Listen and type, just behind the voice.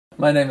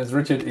My name is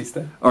Richard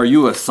Easther. Are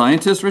you a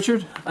scientist,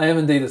 Richard? I am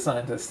indeed a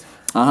scientist.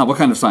 What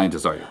kind of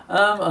scientist are you?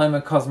 I'm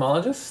a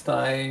cosmologist.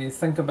 I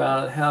think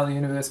about how the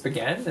universe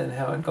began and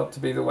how it got to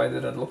be the way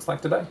that it looks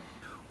like today.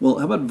 Well,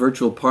 how about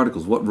virtual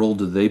particles? What role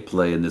do they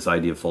play in this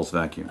idea of false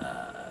vacuum?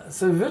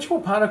 So virtual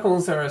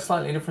particles are a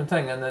slightly different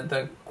thing, and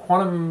the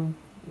quantum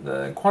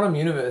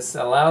universe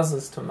allows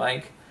us to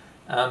make,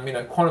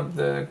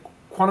 the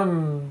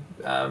quantum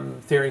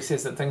theory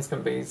says that things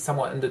can be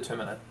somewhat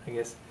indeterminate, I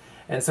guess.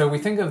 And so we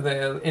think of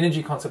the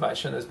energy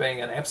conservation as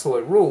being an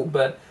absolute rule,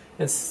 but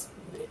it's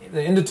the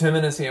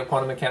indeterminacy of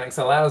quantum mechanics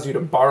allows you to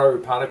borrow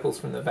particles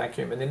from the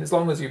vacuum, and then as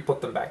long as you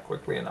put them back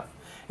quickly enough.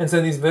 And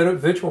so these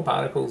virtual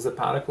particles are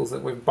particles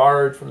that we've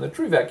borrowed from the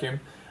true vacuum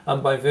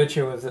by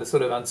virtue of the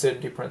sort of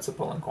uncertainty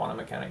principle in quantum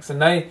mechanics.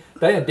 And they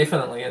are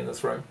definitely in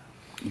this room.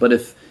 But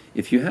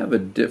if you have a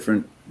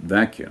different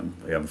vacuum,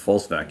 you have a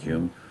false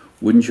vacuum,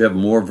 wouldn't you have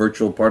more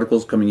virtual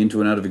particles coming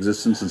into and out of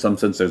existence? In some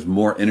sense, there's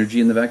more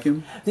energy in the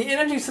vacuum? The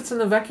energy sits in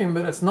the vacuum,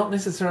 but it's not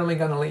necessarily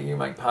going to let you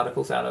make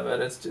particles out of it.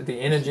 It's the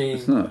energy.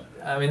 It's not.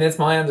 I mean, that's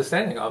my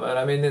understanding of it.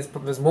 I mean,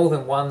 there's more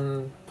than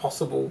one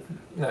possible.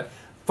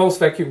 False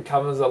vacuum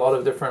covers a lot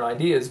of different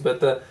ideas, but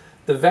the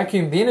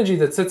vacuum, the energy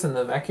that sits in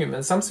the vacuum,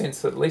 in some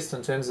sense, at least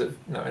in terms of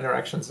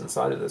interactions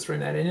inside of this room,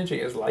 that energy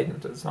is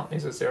latent. It's not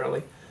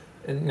necessarily,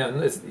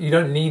 you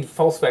don't need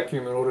false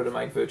vacuum in order to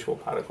make virtual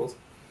particles.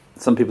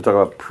 Some people talk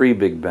about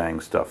pre-Big Bang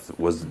stuff.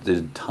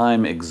 Did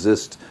time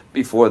exist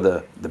before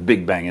the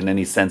Big Bang in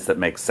any sense that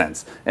makes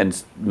sense?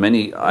 And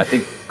many, I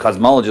think,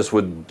 cosmologists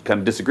would kind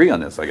of disagree on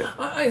this, I guess.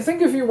 I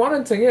think if you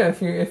wanted to,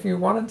 if you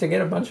wanted to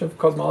get a bunch of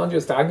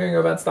cosmologists arguing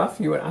about stuff,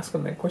 you would ask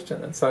them that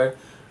question. And so,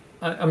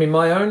 I mean,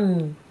 my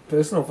own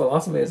personal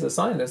philosophy as a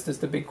scientist is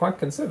to be quite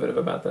conservative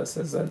about this,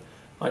 is that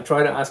I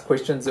try to ask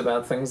questions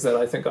about things that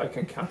I think I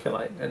can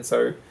calculate. And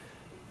so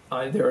from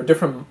a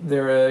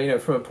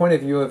point of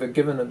view of a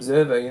given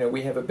observer,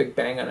 we have a Big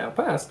Bang in our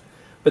past,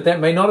 but that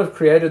may not have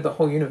created the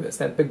whole universe.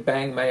 That Big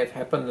Bang may have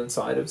happened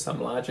inside of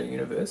some larger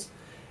universe.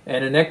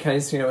 And in that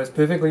case, it's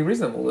perfectly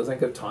reasonable to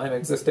think of time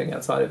existing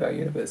outside of our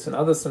universe. In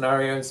other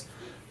scenarios,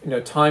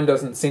 time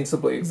doesn't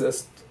sensibly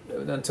exist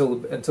until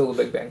the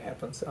Big Bang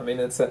happens. I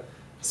mean, so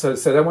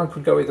that one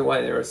could go either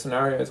way. There are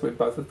scenarios where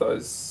both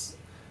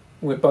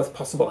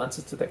possible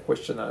answers to that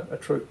question are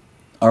true.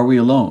 Are we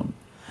alone?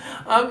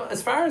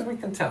 As far as we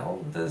can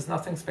tell, there's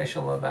nothing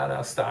special about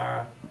our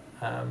star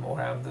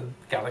or the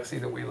galaxy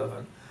that we live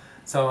in.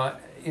 So,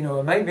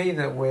 it may be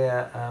that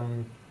we're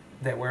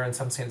in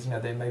some sense,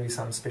 there may be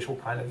some special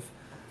kind of,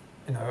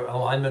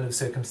 alignment of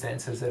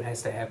circumstances that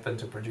has to happen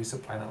to produce a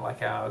planet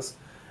like ours,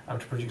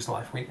 to produce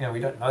life. We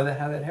don't know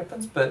how that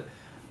happens, but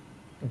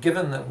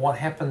given that what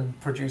happened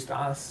produced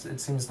us,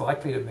 it seems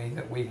likely to me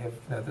that we have,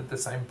 that the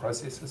same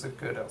process has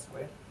occurred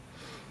elsewhere.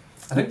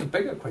 I think the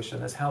bigger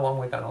question is how long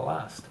we're going to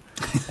last.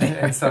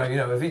 And so,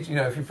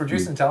 if you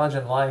produce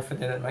intelligent life and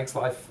then it makes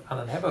life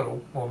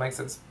uninhabitable, or makes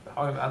its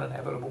home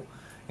uninhabitable,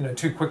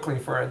 too quickly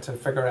for it to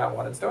figure out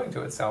what it's doing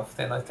to itself,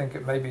 then I think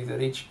it may be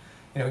that each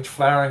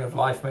flowering of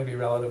life may be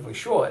relatively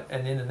short,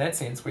 and then in that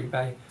sense, we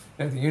may,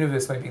 the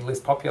universe may be less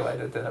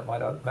populated than it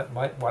might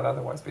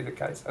otherwise be the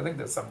case. I think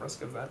there's some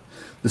risk of that.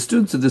 The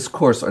students of this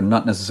course are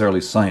not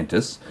necessarily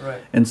scientists,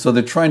 right, and so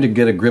they're trying to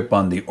get a grip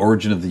on the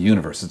origin of the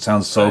universe. It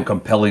sounds so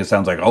compelling. It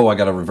sounds like, I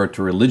got to revert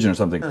to religion or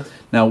something.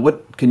 Now,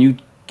 what can you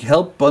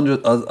help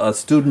a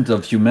student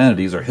of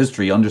humanities or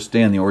history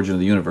understand the origin of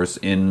the universe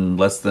in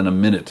less than a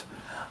minute?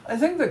 I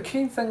think the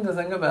key thing to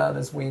think about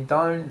is we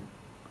don't.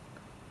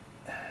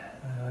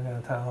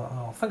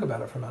 I'll think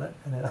about it for a minute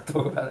and then I'll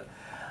talk about it.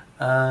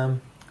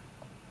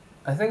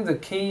 I think the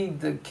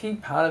key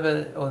part of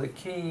it, or the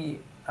key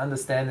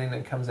understanding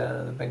that comes out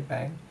of the Big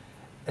Bang,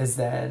 is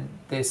that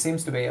there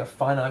seems to be a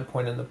finite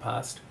point in the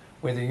past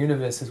where the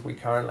universe as we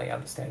currently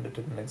understand it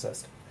didn't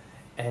exist.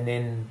 And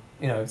then,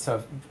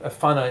 so a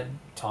finite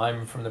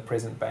time from the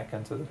present back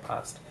into the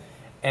past.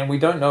 And we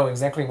don't know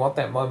exactly what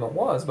that moment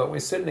was, but we're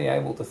certainly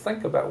able to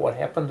think about what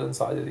happened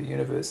inside of the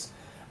universe,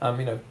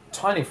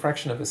 tiny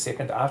fraction of a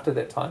second after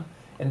that time,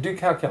 and do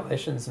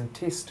calculations and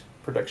test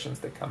predictions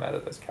that come out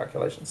of those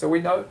calculations. So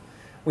we know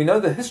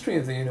the history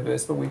of the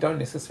universe, but we don't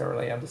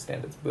necessarily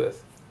understand its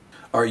birth.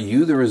 Are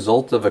you the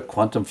result of a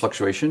quantum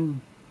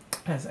fluctuation?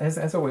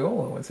 As are we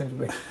all, it seems to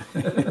be.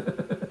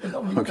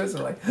 Not me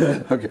personally.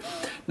 Okay.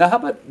 Now, how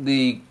about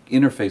the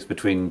interface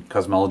between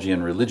cosmology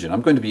and religion?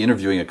 I'm going to be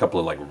interviewing a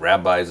couple of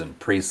rabbis and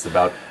priests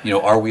about,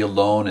 are we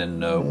alone?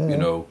 And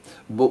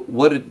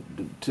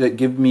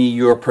give me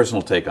your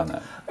personal take on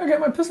that. Okay,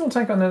 my personal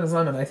take on that is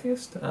I'm an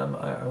atheist.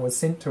 I was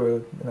sent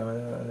to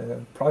a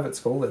private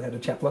school that had a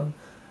chaplain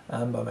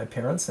by my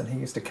parents, and he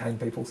used to cane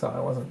people, so I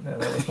wasn't.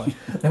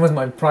 That was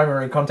my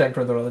primary contact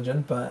with the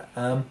religion. But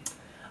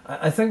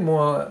I think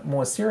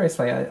more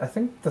seriously, I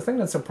think the thing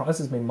that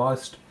surprises me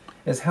most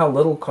is how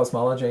little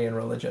cosmology and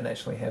religion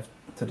actually have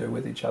to do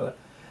with each other.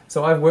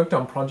 So I've worked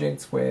on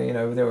projects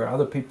where there were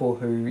other people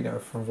who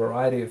from a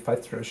variety of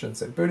faith traditions,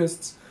 so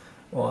Buddhists,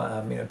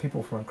 or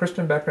people from a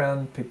Christian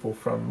background, people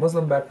from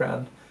Muslim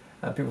background,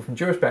 people from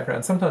Jewish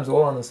background, sometimes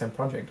all on the same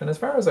project. And as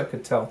far as I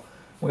could tell,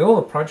 we all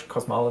approach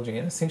cosmology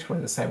in essentially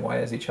the same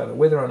way as each other,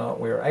 whether or not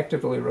we're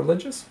actively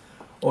religious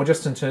or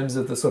just in terms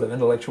of the sort of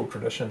intellectual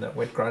tradition that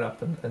we've grown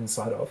up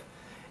inside of.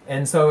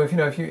 And so if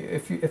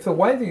the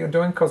way that you're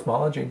doing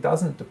cosmology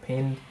doesn't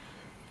depend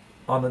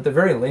on, at the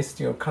very least,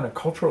 your kind of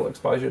cultural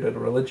exposure to the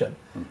religion,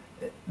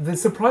 the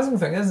surprising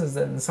thing is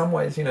that in some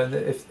ways,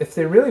 if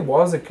there really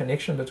was a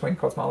connection between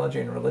cosmology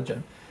and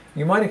religion,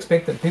 you might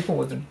expect that people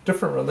with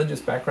different religious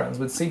backgrounds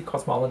would see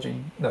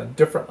cosmology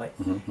differently.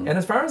 Mm-hmm. And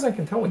as far as I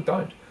can tell, we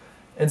don't.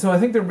 And so I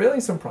think the really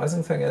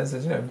surprising thing is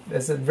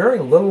that very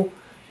little,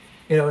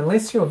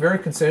 unless you're very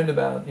concerned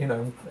about,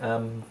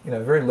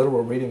 very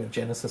literal reading of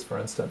Genesis, for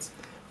instance,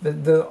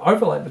 the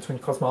overlap between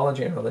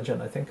cosmology and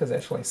religion, I think, is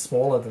actually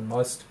smaller than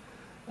most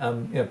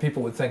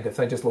people would think if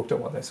they just looked at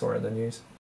what they saw in the news.